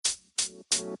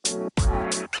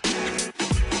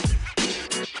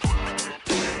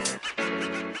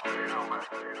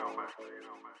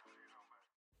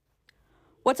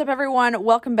What's up, everyone?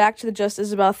 Welcome back to the Just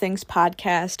Isabel Things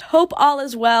podcast. Hope all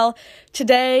is well.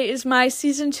 Today is my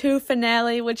season 2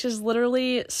 finale, which is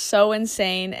literally so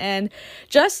insane. And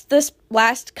just this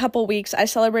last couple weeks, I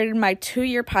celebrated my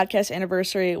 2-year podcast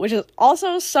anniversary, which is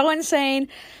also so insane.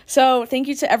 So thank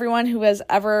you to everyone who has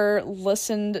ever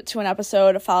listened to an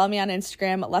episode. Follow me on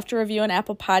Instagram, left a review on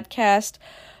Apple Podcast,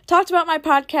 talked about my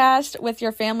podcast with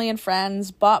your family and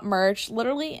friends, bought merch,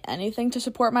 literally anything to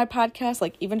support my podcast,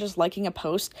 like even just liking a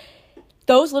post.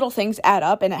 Those little things add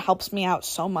up and it helps me out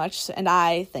so much, and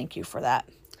I thank you for that.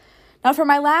 Now, for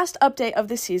my last update of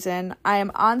the season, I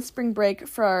am on spring break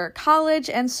for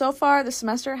college, and so far the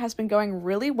semester has been going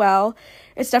really well.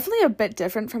 It's definitely a bit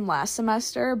different from last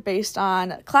semester based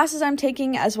on classes I'm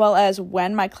taking as well as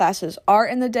when my classes are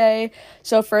in the day.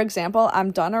 So, for example, I'm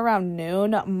done around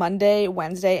noon Monday,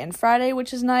 Wednesday, and Friday,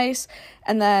 which is nice.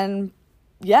 And then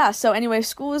so anyway,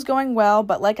 school is going well,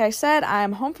 but like I said,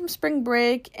 I'm home from spring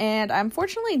break, and I'm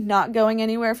fortunately not going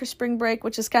anywhere for spring break,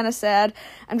 which is kind of sad.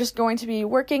 I'm just going to be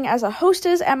working as a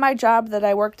hostess at my job that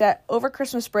I worked at over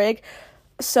Christmas break,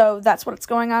 so that's what's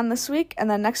going on this week, and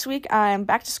then next week I'm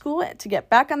back to school to get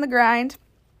back on the grind.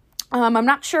 I'm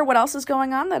not sure what else is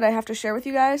going on that I have to share with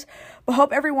you guys, but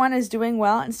hope everyone is doing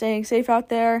well and staying safe out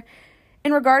there.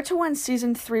 In regard to when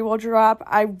season 3 will drop,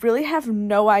 I really have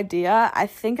no idea. I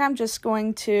think I'm just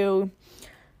going to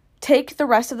take the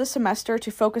rest of the semester to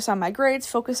focus on my grades,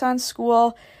 focus on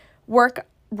school, work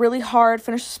really hard,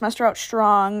 finish the semester out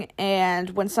strong,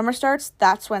 and when summer starts,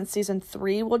 that's when season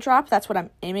 3 will drop. That's what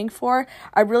I'm aiming for.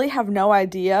 I really have no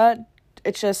idea.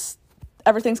 It's just,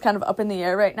 everything's kind of up in the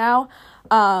air right now,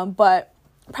 but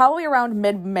probably around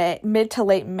mid to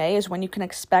late May is when you can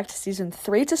expect season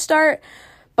 3 to start.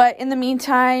 But in the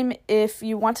meantime, if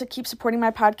you want to keep supporting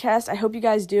my podcast, I hope you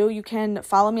guys do. You can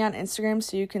follow me on Instagram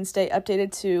so you can stay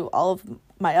updated to all of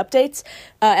my updates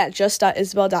at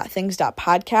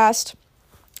just.isabel.things.podcast,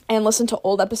 and listen to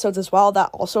old episodes as well. That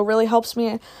also really helps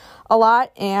me a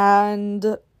lot.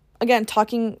 And again,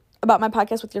 talking about my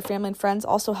podcast with your family and friends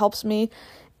also helps me.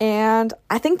 And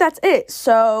I think that's it.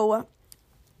 So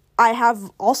I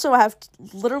have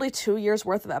literally 2 years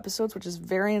worth of episodes, which is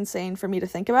very insane for me to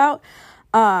think about.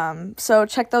 So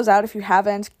check those out if you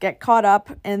haven't. Get caught up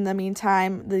in the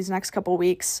meantime, these next couple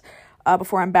weeks,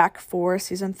 before I'm back for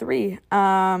season 3.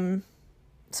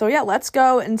 Let's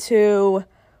go into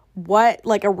a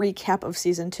recap of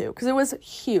season 2, because it was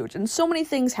huge and so many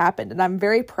things happened, and I'm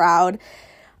very proud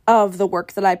of the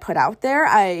work that I put out there.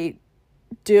 I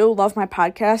do love my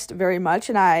podcast very much,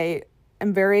 and I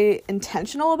am very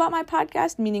intentional about my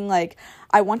podcast, meaning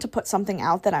I want to put something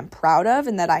out that I'm proud of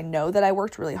and that I know that I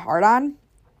worked really hard on.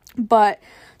 But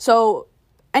so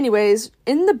anyways,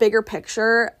 in the bigger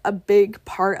picture, a big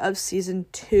part of season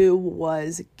 2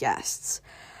 was guests.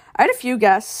 I had a few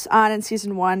guests on in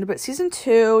season 1, but season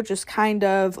 2 just kind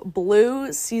of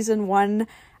blew season 1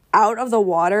 out of the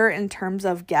water in terms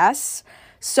of guests.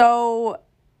 So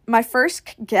my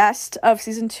first guest of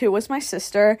season 2 was my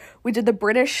sister. We did the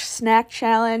British snack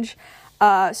challenge.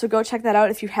 So go check that out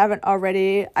if you haven't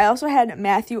already. I also had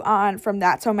Matthew on from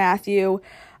That's So Matthew.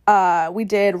 We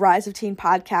did Rise of Teen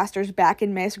Podcasters back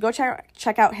in May. So go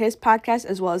check out his podcast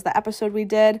as well as the episode we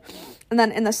did. And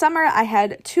then in the summer, I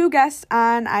had 2 guests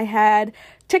on. I had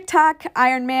TikTok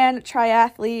Ironman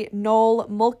triathlete Noel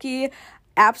Mulkey.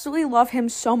 Absolutely love him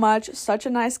so much. Such a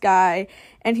nice guy.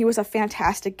 And he was a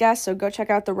fantastic guest. So go check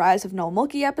out the Rise of Noel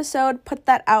Mulkey episode. Put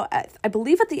that out I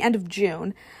believe at the end of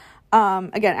June.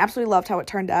 Again, absolutely loved how it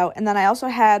turned out. And then I also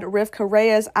had Rivka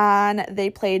Reyes on. They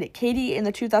played Katie in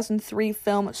the 2003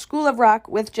 film School of Rock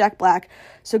with Jack Black.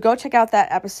 So go check out that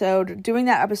episode. Doing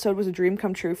that episode was a dream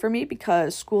come true for me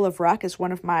because School of Rock is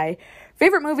one of my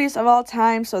favorite movies of all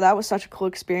time. So that was such a cool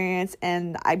experience.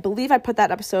 And I believe I put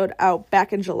that episode out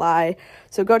back in July.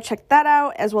 So go check that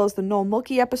out, as well as the Noel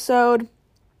Mulkey episode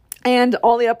and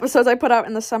all the episodes I put out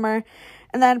in the summer.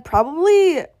 And then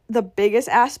probably the biggest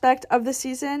aspect of the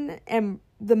season and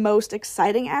the most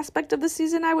exciting aspect of the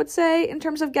season, I would say, in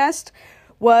terms of guests,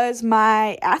 was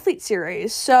my athlete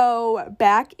series. So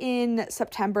back in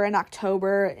September and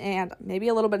October and maybe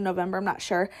a little bit in November, I'm not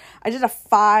sure, I did a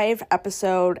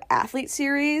 5-episode athlete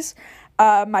series.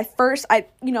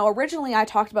 Originally I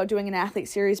talked about doing an athlete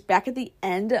series back at the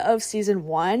end of season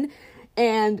 1.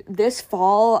 And this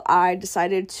fall, I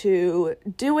decided to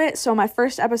do it. So my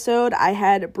first episode, I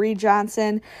had Bree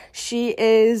Johnson. She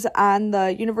is on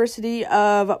the University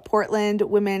of Portland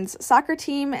women's soccer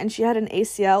team, and she had an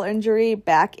ACL injury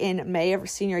back in May of her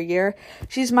senior year.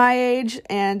 She's my age,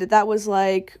 and that was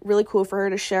like really cool for her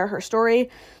to share her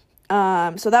story.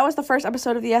 So that was the first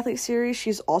episode of the Athlete Series.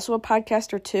 She's also a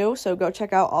podcaster too, so go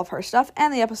check out all of her stuff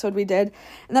and the episode we did.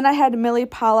 And then I had Millie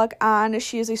Pollock on.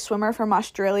 She is a swimmer from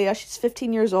Australia. She's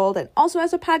 15 years old and also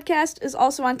has a podcast, is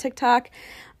also on TikTok.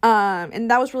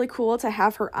 And that was really cool to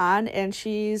have her on, and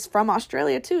she's from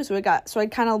Australia too. So I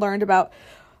kind of learned about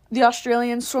the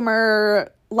Australian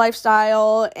swimmer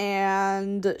lifestyle,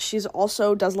 and she's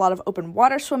also does a lot of open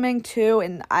water swimming too.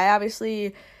 And I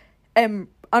obviously I'm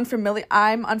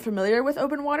unfamiliar with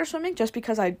open water swimming just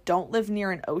because I don't live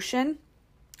near an ocean,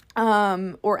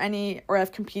 or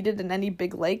I've competed in any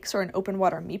big lakes or an open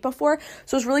water meet before.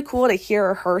 So it's really cool to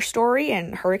hear her story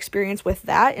and her experience with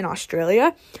that in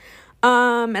Australia.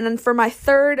 And then for my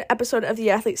third episode of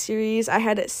the Athlete Series, I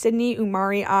had Sydney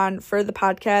Umari on for the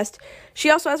podcast.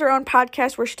 She also has her own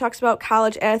podcast where she talks about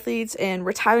college athletes and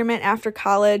retirement after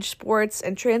college, sports,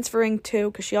 and transferring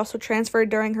too, because she also transferred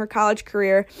during her college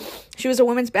career. She was a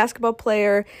women's basketball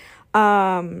player.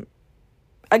 Again,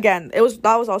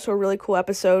 that was also a really cool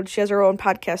episode. She has her own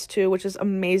podcast too, which is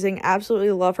amazing. Absolutely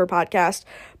love her podcast.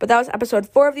 But that was episode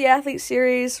 4 of the Athlete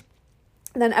Series.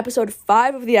 And then episode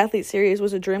 5 of the Athlete Series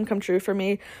was a dream come true for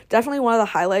me. Definitely one of the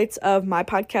highlights of my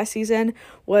podcast season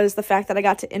was the fact that I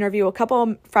got to interview a couple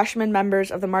of freshman members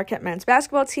of the Marquette men's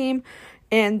basketball team,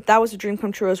 and that was a dream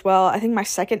come true as well. I think my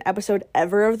second episode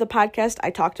ever of the podcast,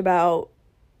 I talked about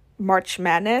March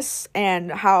Madness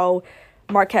and how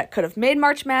Marquette could have made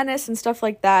March Madness and stuff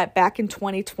like that back in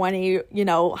 2020,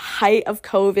 height of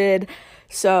COVID.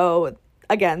 So,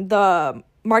 again, the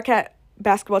Marquette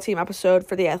basketball team episode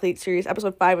for the Athlete Series,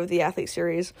 episode 5 of the Athlete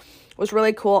Series, was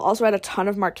really cool. Also had a ton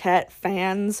of Marquette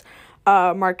fans,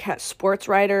 Marquette sports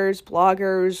writers,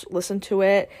 bloggers listen to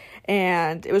it,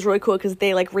 and it was really cool because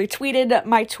they retweeted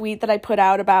my tweet that I put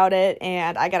out about it,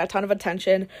 and I got a ton of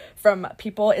attention from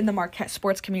people in the Marquette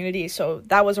sports community, so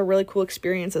that was a really cool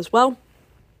experience as well.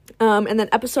 And then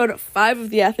episode 5 of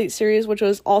the Athlete Series, which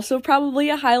was also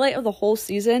probably a highlight of the whole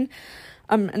season,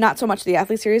 not so much the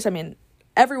Athlete Series,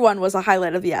 everyone was a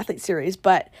highlight of the Athlete Series,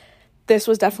 but this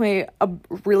was definitely a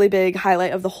really big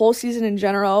highlight of the whole season in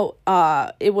general.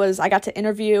 I got to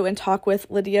interview and talk with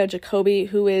Lydia Jacoby,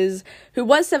 who was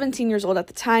 17 years old at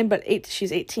the time, but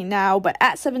she's 18 now. But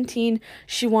at 17,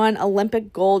 she won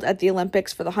Olympic gold at the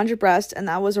Olympics for the 100 breast, and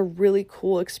that was a really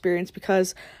cool experience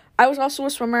because I was also a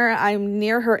swimmer. I'm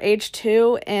near her age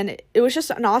too, and it was just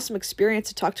an awesome experience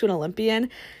to talk to an Olympian.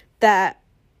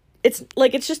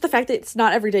 It's just the fact that it's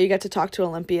not every day you get to talk to an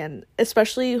Olympian,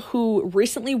 especially who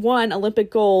recently won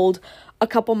Olympic gold a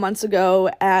couple months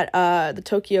ago at the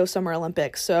Tokyo Summer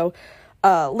Olympics. So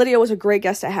Lydia was a great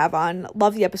guest to have on.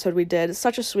 Love the episode we did.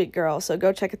 Such a sweet girl. So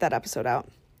go check that episode out.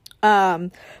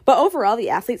 But overall,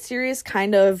 the Athlete Series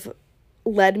kind of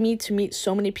led me to meet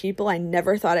so many people I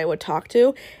never thought I would talk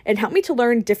to, and helped me to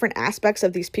learn different aspects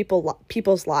of these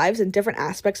people's lives and different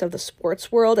aspects of the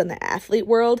sports world and the athlete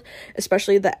world,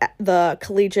 especially the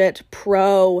collegiate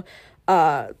pro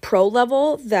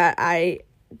level that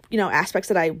aspects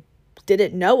that I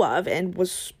didn't know of and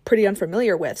was pretty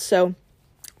unfamiliar with. So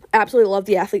absolutely love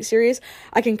the Athlete Series.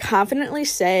 I can confidently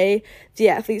say the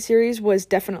Athlete Series was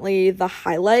definitely the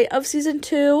highlight of season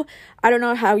 2. I don't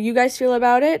know how you guys feel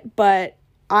about it, but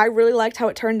I really liked how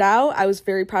it turned out. I was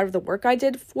very proud of the work I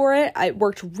did for it. I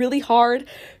worked really hard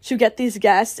to get these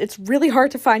guests. It's really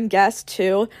hard to find guests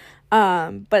too.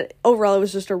 But overall, it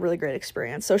was just a really great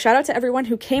experience. So shout out to everyone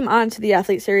who came on to the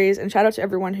Athlete Series, and shout out to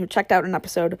everyone who checked out an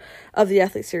episode of the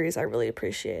Athlete Series. I really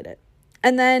appreciate it.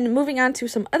 And then moving on to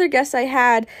some other guests I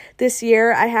had this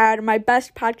year, I had my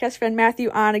best podcast friend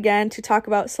Matthew on again to talk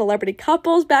about celebrity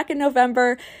couples back in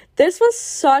November. This was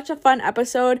such a fun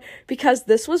episode because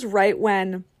this was right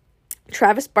when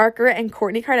Travis Barker and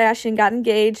Kourtney Kardashian got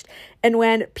engaged, and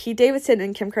when Pete Davidson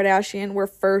and Kim Kardashian were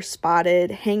first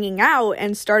spotted hanging out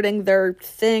and starting their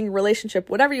relationship,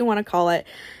 whatever you want to call it.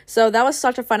 So that was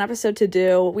such a fun episode to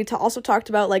do. We also talked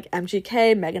about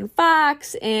MGK, Megan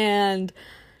Fox, and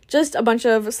just a bunch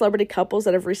of celebrity couples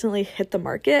that have recently hit the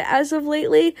market as of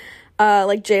lately,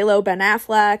 like J-Lo, Ben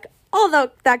Affleck, all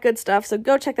that good stuff. So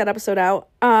go check that episode out.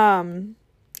 And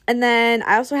then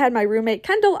I also had my roommate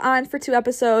Kendall on for 2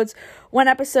 episodes.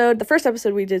 The first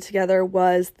episode we did together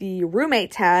was the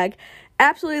roommate tag.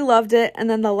 Absolutely loved it. And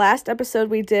then the last episode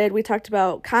we talked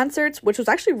about concerts, which was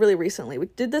actually really recently. We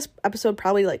did this episode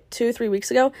probably 2-3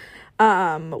 weeks ago.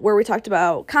 where we talked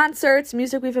about concerts,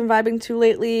 music we've been vibing to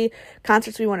lately,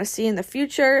 concerts we want to see in the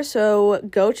future. So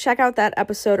go check out that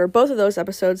episode, or both of those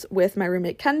episodes, with my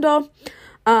roommate Kendall.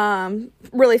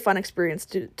 Really fun experience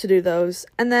to do those.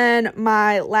 And then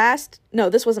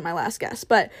this wasn't my last guest,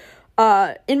 but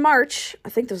in March, I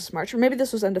think this was March, or maybe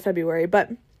this was end of February,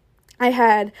 but I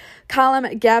had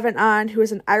Callum Gavin on, who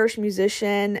is an Irish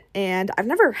musician, and I've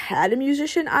never had a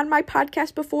musician on my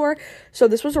podcast before, so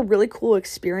this was a really cool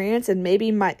experience, and maybe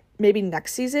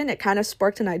next season it kind of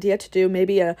sparked an idea to do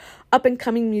maybe a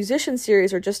up-and-coming musician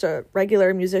series or just a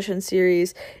regular musician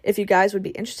series. If you guys would be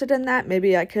interested in that,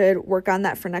 maybe I could work on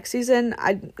that for next season.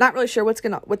 I'm not really sure what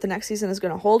the next season is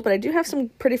going to hold, but I do have some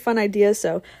pretty fun ideas,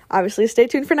 so obviously stay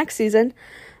tuned for next season.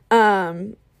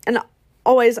 And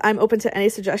always, I'm open to any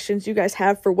suggestions you guys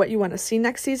have for what you want to see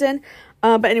next season.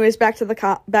 But anyways, back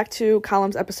to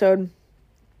Callum's episode.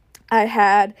 I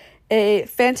had a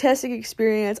fantastic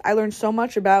experience. I learned so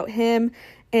much about him,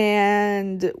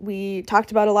 and we talked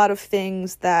about a lot of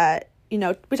things that,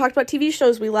 we talked about TV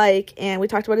shows we like, and we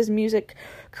talked about his music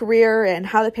career and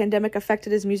how the pandemic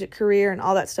affected his music career and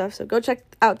all that stuff. So go check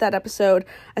out that episode.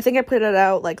 I think I put it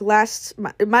out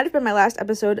it might have been my last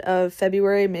episode of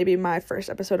February, maybe my first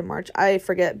episode of March. I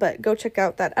forget, but go check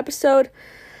out that episode.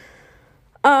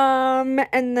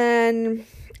 And then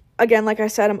again, like I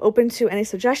said, I'm open to any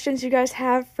suggestions you guys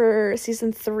have for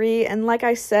season 3. And like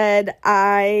I said,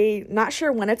 I'm not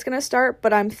sure when it's going to start,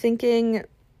 but I'm thinking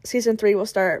season 3 will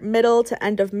start middle to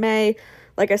end of May.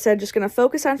 Like I said, just going to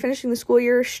focus on finishing the school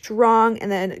year strong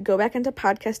and then go back into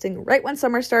podcasting right when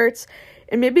summer starts.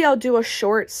 And maybe I'll do a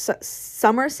short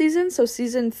summer season. So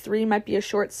season 3 might be a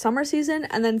short summer season.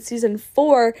 And then season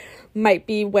 4 might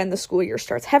be when the school year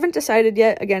starts. Haven't decided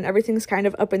yet. Again, everything's kind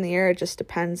of up in the air. It just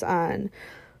depends on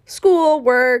school,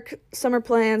 work, summer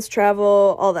plans,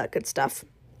 travel, all that good stuff.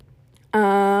 But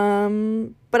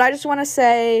I just want to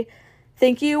say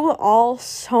thank you all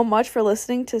so much for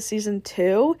listening to season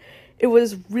 2. It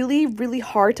was really, really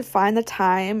hard to find the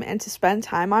time and to spend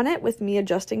time on it with me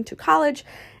adjusting to college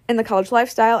and the college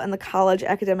lifestyle and the college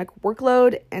academic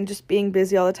workload and just being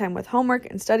busy all the time with homework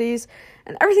and studies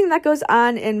and everything that goes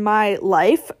on in my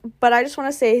life. But I just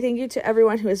want to say thank you to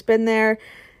everyone who has been there.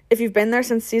 If you've been there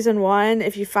since season 1,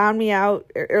 if you found me out,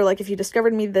 or if you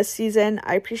discovered me this season,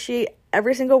 I appreciate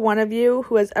every single one of you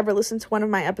who has ever listened to one of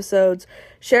my episodes,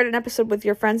 shared an episode with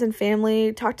your friends and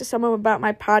family, talked to someone about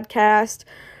my podcast,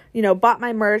 bought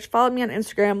my merch, followed me on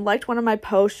Instagram, liked one of my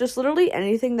posts, just literally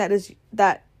anything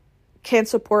that can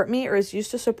support me or is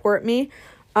used to support me.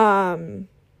 I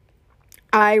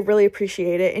really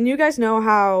appreciate it. And you guys know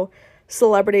how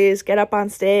celebrities get up on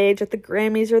stage at the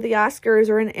Grammys or the Oscars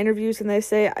or in interviews and they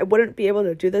say, I wouldn't be able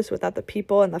to do this without the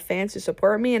people and the fans who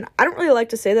support me. And I don't really like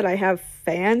to say that I have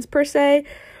fans per se,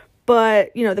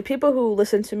 but the people who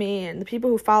listen to me and the people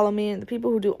who follow me and the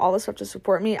people who do all this stuff to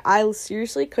support me, I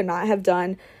seriously could not have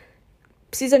done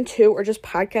season 2 or just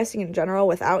podcasting in general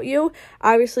without you.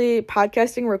 Obviously,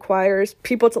 podcasting requires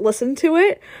people to listen to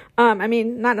it.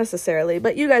 Not necessarily,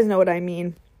 but you guys know what I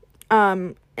mean.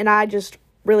 And I just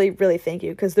really, really thank you,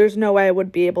 because there's no way I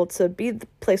would be able to be the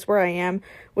place where I am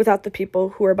without the people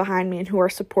who are behind me and who are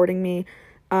supporting me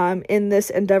in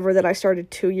this endeavor that I started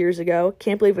 2 years ago.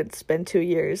 Can't believe it's been 2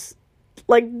 years.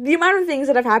 The amount of things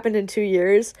that have happened in 2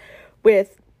 years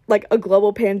with a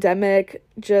global pandemic,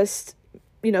 just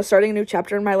starting a new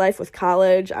chapter in my life with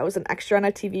college. I was an extra on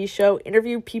a TV show,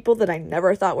 interviewed people that I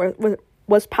never thought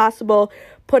was possible,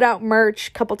 put out merch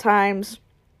a couple times,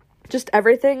 just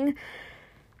everything.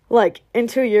 In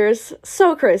 2 years,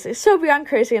 so crazy, so beyond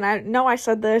crazy. And I know I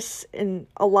said this in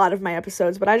a lot of my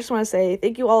episodes, but I just want to say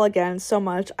thank you all again so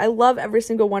much. I love every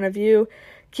single one of you.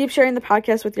 Keep sharing the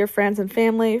podcast with your friends and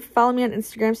family. Follow me on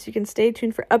Instagram so you can stay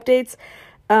tuned for updates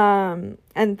and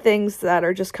things that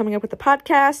are just coming up with the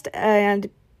podcast. And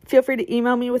feel free to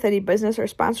email me with any business or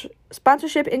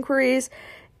sponsorship inquiries.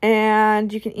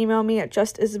 And you can email me at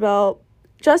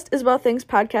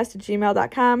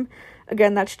justisabelthingspodcast@gmail.com.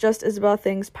 Again, that's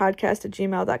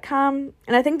justisabelthingspodcast@gmail.com.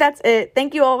 And I think that's it.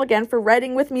 Thank you all again for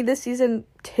writing with me this season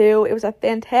 2. It was a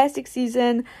fantastic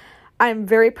season. I'm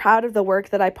very proud of the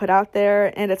work that I put out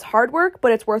there, and it's hard work,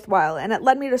 but it's worthwhile. And it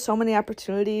led me to so many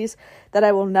opportunities that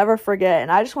I will never forget. And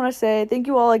I just want to say thank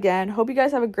you all again. Hope you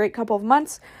guys have a great couple of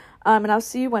months. And I'll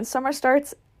see you when summer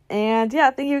starts. And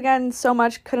yeah, thank you again so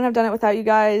much. Couldn't have done it without you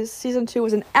guys. Season 2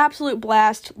 was an absolute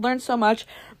blast. Learned so much.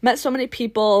 Met so many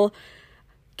people.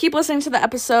 Keep listening to the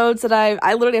episodes that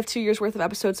I literally have 2 years worth of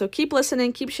episodes. So keep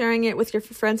listening. Keep sharing it with your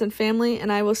friends and family.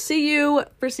 And I will see you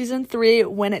for season 3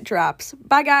 when it drops.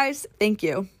 Bye, guys. Thank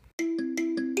you.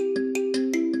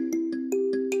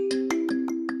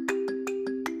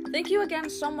 Thank you again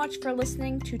so much for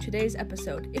listening to today's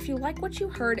episode. If you like what you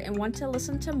heard and want to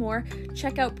listen to more,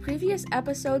 check out previous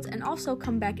episodes and also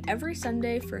come back every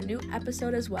Sunday for a new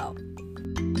episode as well.